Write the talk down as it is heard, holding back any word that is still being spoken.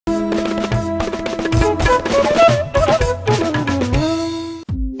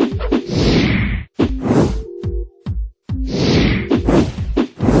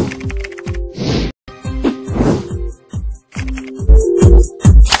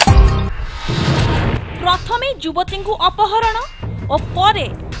प्रथमे युवती को अपहरण और परे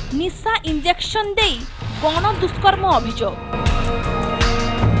निशा इंजेक्शन दे गण दुष्कर्म अभियोग।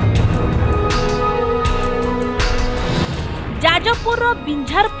 जाजपुर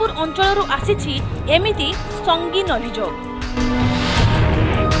बिंझारपुर अंचल आसी एमिति संगीन अभियोग।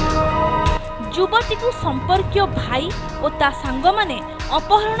 युवती को संपर्कीय भाई और ता सांग माने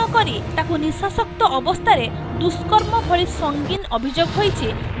अपहरण करी ताकू निशासक्त अवस्था दुष्कर्म भली संगीन अभियोग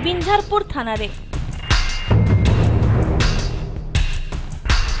होईछि बिंझारपुर थाना रे।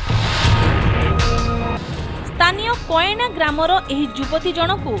 स्थानीय कोयना ग्रामर एही युवती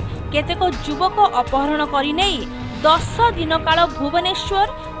जनकू केतेक युवक अपहरण करि नै 10 दिन काल भुवनेश्वर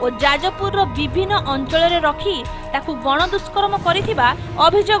और जाजपुर विभिन्न अंचल रे रखी ताकू गण दुष्कर्म करिथिबा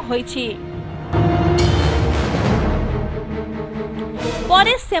अभियोग होईछि।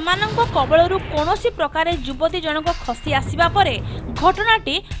 परे सेमानंको कबळरू कोनोसी प्रकार युवती जनक खसी आसीबा परे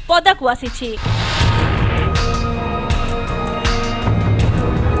घटनाटी पदाकू आसीछि।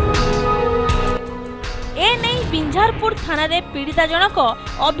 बिंझारपुर थाना रे पीड़िता जनक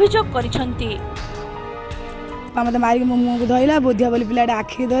अभियोग करिसंती। मत मारिक मो मुँह को धोला बोधिया बोली पिलाटे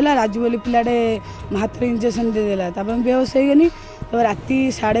आखि धोला राजू बोली पिलाटे हाथ इंजेक्शन दे देला तापर बेहोश हो गनी। तो राति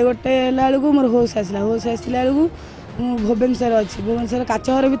 1:30 बेलू मोर होश आसला बेलू भुवनेश्वर अच्छी भुवनेश्वर काच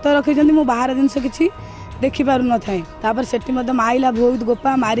घर भर रखी मो बाहर जिनस कि देखी पार न थाए तापर सेठी मत माइला बहुत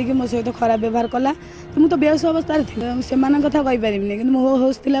गोपा मारिक मो सहित खराब व्यवहार कला। तो मुझे बेहोश अवस्था थी से कथा कहीपर कि मो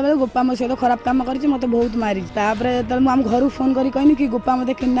होश थिला बेले गोपा मो सहित खराब काम कर मत बहुत मारी। तापर आम घर फोन करी कहनी कि गोपा मत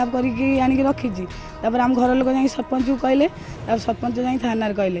किडनाप करके आनिक रखी। आम घर लोक जा सरपंच को कहले सरपंच जा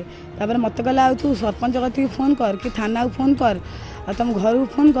थाना कहले मत कहला तू सरपंच कति फोन कर कि थाना फोन कर आ तुम घर को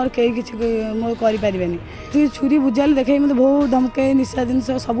फोन कर कहीं किसी मो करें छुरी बुझाली देखे मतलब बहुत धमके निशा जिन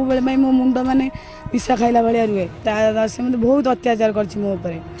सब बेले मो मुंड माने निशा खाइला भाया रुए से मतलब बहुत अत्याचार कर मो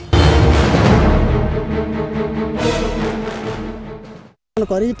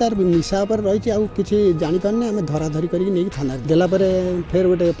करी तार निशा पर रही किसी जापारे आम धरा धरी कर थाना देला फेर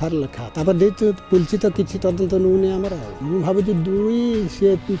गोटे एफआईआर लिखा दे पुलिस तो किसी तदंत नौने आमर मुझे भावुँ 2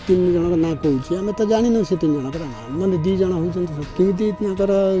 सी 3 जन ना कौच आम तो जान से 3 जन ना मैंने 2 जन होती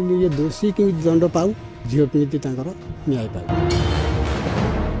ये दोषी कि दंड पाऊ झील केमी न्याय पाऊ।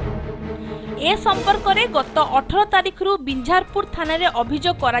 ए संपर्क में गत 18 तारिख रु बिंझारपुर थाना रे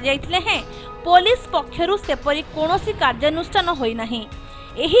अभियोग करा जायतिले हैं पुलिस पक्षरु सेपरी कोनोसी कार्यानुष्ठान होई नाही।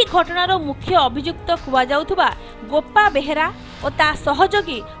 एही घटनार मुख्य अभियुक्त कुआ जाउथुबा गोपा बेहेरा और ता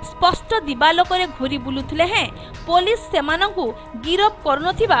सहयोगी स्पष्ट दिबालोक रे घुरी बुलुथिले हैं पुलिस सेमानंकु गिरफ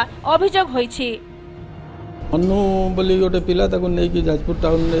करनथिबा अभियोग होईछि। अनु बोली गोटे पिला ताको नेकी जाजपुर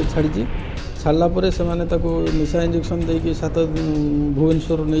टाउन रे छाड़ी छाला परे से माने ताको निशा इंजेक्शन देकी 7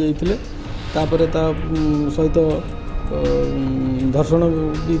 भुवनेश्वर नै जाइथिले तापरे ता सहित धर्षण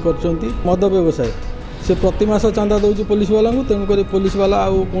भी करचंती मद व्यवसाय से प्रति मास चांदा दौर पुलिस वाला को तेणुक पुलिस वाला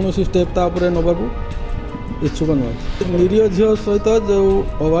आउ कौन स्टेप तापर नवा इच्छुक नुह निरीह झील सहित जो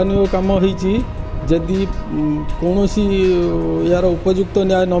अभावन कम होदी कौन यार उपयुक्त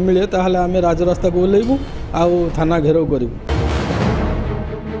न्याय न मिले ताहले आम राजरास्ता को ओह्लैबू आउ थाना घेराव करूँ।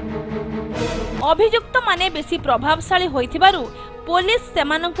 अभियुक्त माने बेसी प्रभावशाली होइथिबारु पुलिस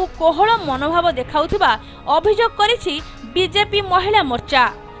सेमानंकु कोहळ मनोभाव देखाउथिबा अभियोग करिछि बीजेपी महिला मोर्चा।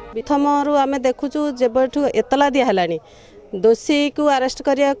 प्रथमरु आमे देखुछु जेबठु एतला दिया हलानी दोषी को अरेस्ट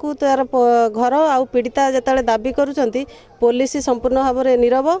करिया को तार घर आउ पीड़िता जतले दाबी करूचंती पुलिस संपूर्ण भाव में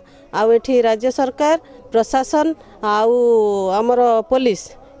नीरव आउ एठी राज्य सरकार प्रशासन आउ आमर पुलिस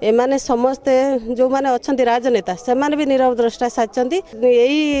एमाने समस्ते जो माने अच्छी राजनेता से माने भी नीरव द्रष्टा साचंती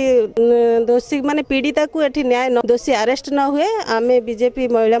यही दोषी माने पीड़िता को एठी न्याय न दोषी अरेस्ट न हुए आमे बीजेपी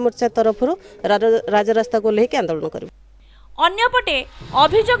महिला मोर्चा तरफ राजरास्ता को लेके आंदोलन करू। अन्यपटे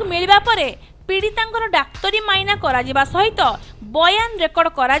अभियोग मिलवा परे पीड़ितांकर डाक्तरी माइना करा जिबा सहित बयान रेकर्ड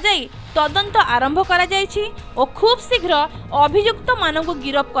करा जाई तदंत आरंभ करा जायछि और खूब शीघ्र अभियुक्त मानकु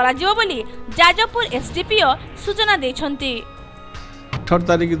गिरफ करा जिवो बोली जाजपुर एसडीपीओ सूचना दैछंती। 18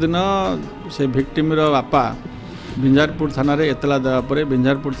 तारिख दिन से भिक्टिम बापा बिंझारपुर थाना रे एतला देवा परे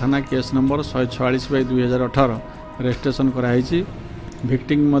बिंझारपुर थाना केस नंबर 146/2018 रजिस्ट्रेशन कराई।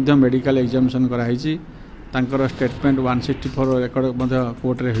 भिक्टिम मध्य मेडिकल एग्जामिनेशन कराई। तांकर स्टेटमेंट 164 रेकर्ड मध्य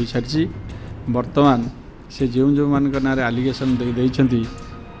कोर्ट रे होई सारी। वर्तमान से जो मान ना आलिगेसन देइछंती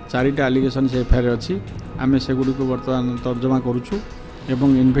 4टा आलिगेसन से एफआईआर अच्छी आम से गुड़ी को बर्तमान तर्जमा करुचु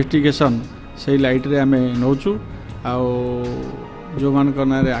एवं इन्वेस्टिगेशन से लाइट रे आम नौचु जो मान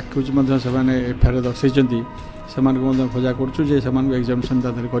आक्यूज से एफआईआर दर्शाई से खोजा करूँ जे से एग्जामिनेशन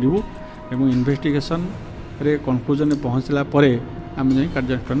करूँ और इन्वेस्टिगेशन रे कनक्लूजन पहुँचला आम जा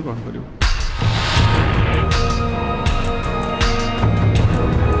कार्यानुष्ठान ग्रहण करूँ।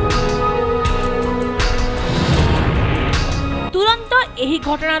 तुरंत एही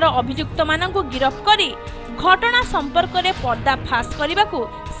घटनार अभियुक्त मानकु गिरफ्त करी घटना संपर्क में पर्दा फाश करने को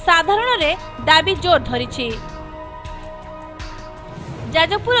साधारण रे दाबी जोर धरिछि।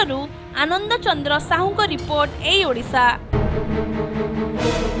 जाजपुररू आनंद चंद्र साहू को रिपोर्ट ए ओडिशा।